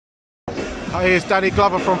Hi, it's Danny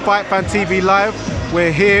Glover from Fight Fan TV Live.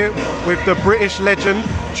 We're here with the British legend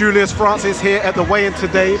Julius Francis here at the weigh-in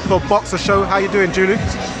today for Boxer Show. How you doing, Julius?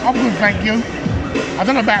 I'm good, thank you. I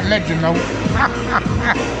don't know about legend though.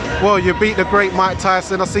 Well, you beat the great Mike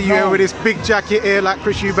Tyson. I see you here with this big jacket here like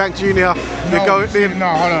Chris Eubank Jr. No, hold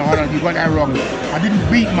on, you got that wrong. I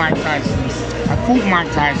didn't beat Mike Tyson. I fought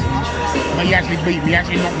Mike Tyson, but he actually beat me. He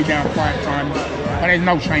actually knocked me down 5 times. But there's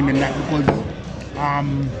no shame in that because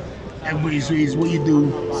is what you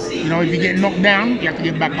do. You know, if you get knocked down, you have to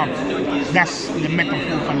get back up. That's the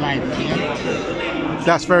metaphor for life. Yeah?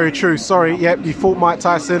 That's very true. Sorry, yep, you fought Mike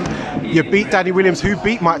Tyson. You beat Danny Williams, who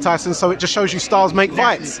beat Mike Tyson. So it just shows you stars make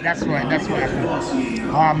fights. That's right.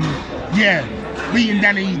 Yeah, beating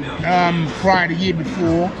Danny prior the year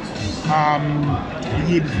before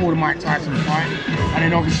the Mike Tyson fight, and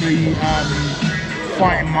then obviously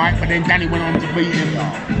fighting Mike. But then Danny went on to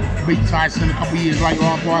beat Tyson a couple of years later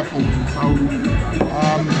after I fought him. So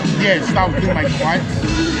yeah, stars do make fights.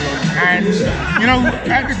 And you know,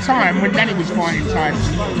 at the time when Danny was fighting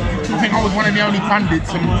Tyson, I think I was one of the only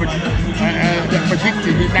pundits that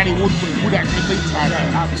predicted that Danny would actually beat Tyson.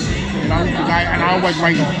 You know, and I always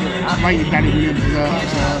rated Danny Williams as a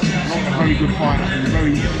very good fighter.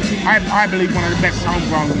 I believe one of the best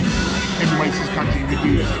homegrown heavyweights this country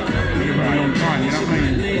produced in a very long time. You know what I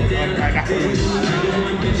mean? At that point.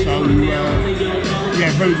 So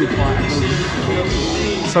yeah, very good fighter.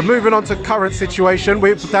 So moving on to current situation,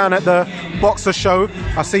 we're down at the Boxer Show.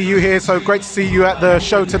 I see you here, so great to see you at the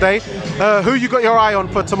show today. Who you got your eye on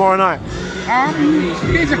for tomorrow night?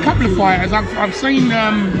 There's a couple of fighters. I've seen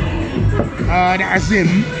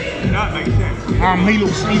Azim. That makes sense.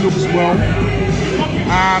 He looks well.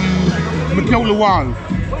 Mikael Lawal.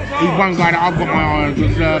 He's one guy that I've got my eye on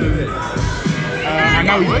because I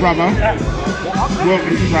know his brother. Work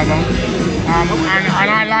with his brother.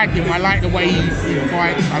 And I like him. I like the way he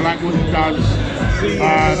fights. I like what he does.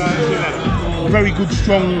 Very good,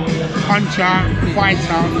 strong puncher,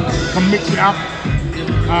 fighter. Can mix it up.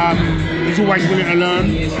 He's always willing to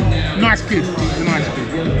learn. Nice kid. He's a nice kid.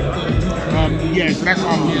 Yeah, so that's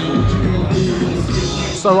what I'm looking forward to.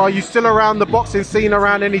 So are you still around the boxing scene,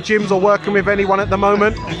 around any gyms or working with anyone at the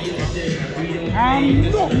moment?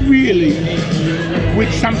 Not really.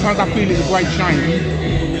 Which sometimes I feel is a great shame.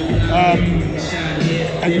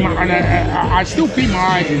 I still keep my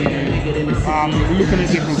eyes in there, looking at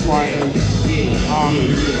different fighters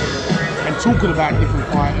and talking about different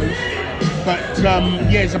fighters. But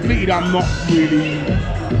yeah, it's a pity that I'm not really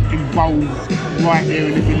involved right there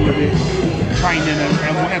in the middle of it, training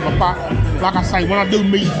and whatever. But like I say, when I do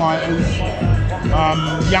meet fighters,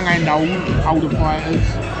 young and older fighters,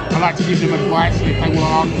 I like to give them advice if they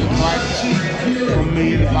want to ask advice from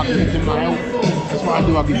me, and if I can give them my help. That's what I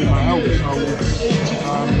do, I give them my help, so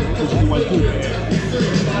it's always good.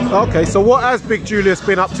 Okay, so what has Big Julius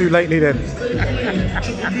been up to lately then?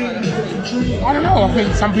 I don't know, I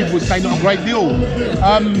think some people would say not a great deal.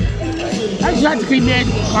 I just like to keep my head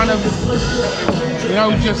kind of, you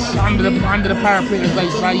know, just under the parapet, as they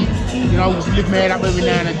say. You know, just lift my head up every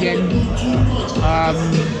now and again.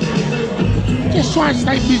 Just try and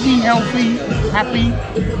stay busy, healthy, happy.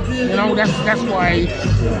 You know, that's what I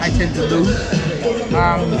tend to do.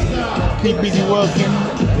 Keep busy working,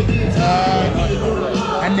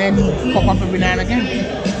 and then pop up every now and again.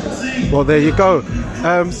 Well, there you go.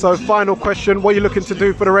 So final question, what are you looking to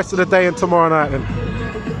do for the rest of the day and tomorrow night then?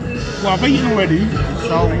 Well, I've eaten already,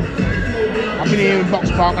 so I've been here in Box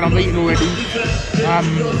Park and I've eaten already.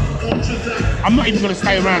 I'm not even going to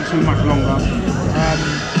stay around too much longer.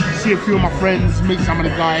 See a few of my friends, meet some of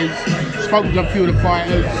the guys, spoke to a few of the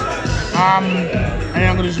fighters, and then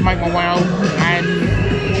I'm going to just make my way home and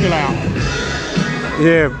chill out.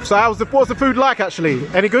 Yeah, so what's the food like actually?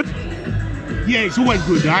 Any good? Yeah, it's always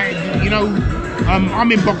good. You know,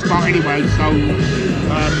 I'm in Box Park anyway, so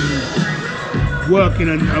working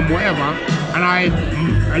and whatever, and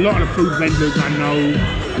a lot of the food vendors I know,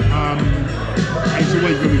 it's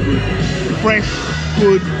always very good. Fresh,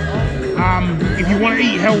 good. If you want to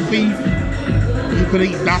eat healthy, you can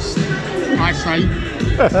eat dust, I say,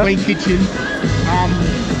 clean kitchen,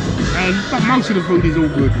 but most of the food is all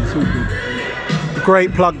good, it's all good.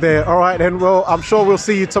 Great plug there. All right then, well, I'm sure we'll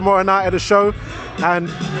see you tomorrow night at the show.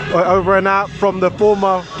 And over and out from the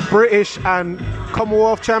former British and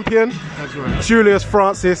Commonwealth champion, that's right, Julius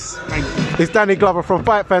Francis. Thank you. It's Danny Glover from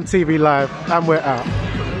Fight Fan TV Live, and we're out.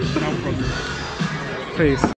 No problem. Peace.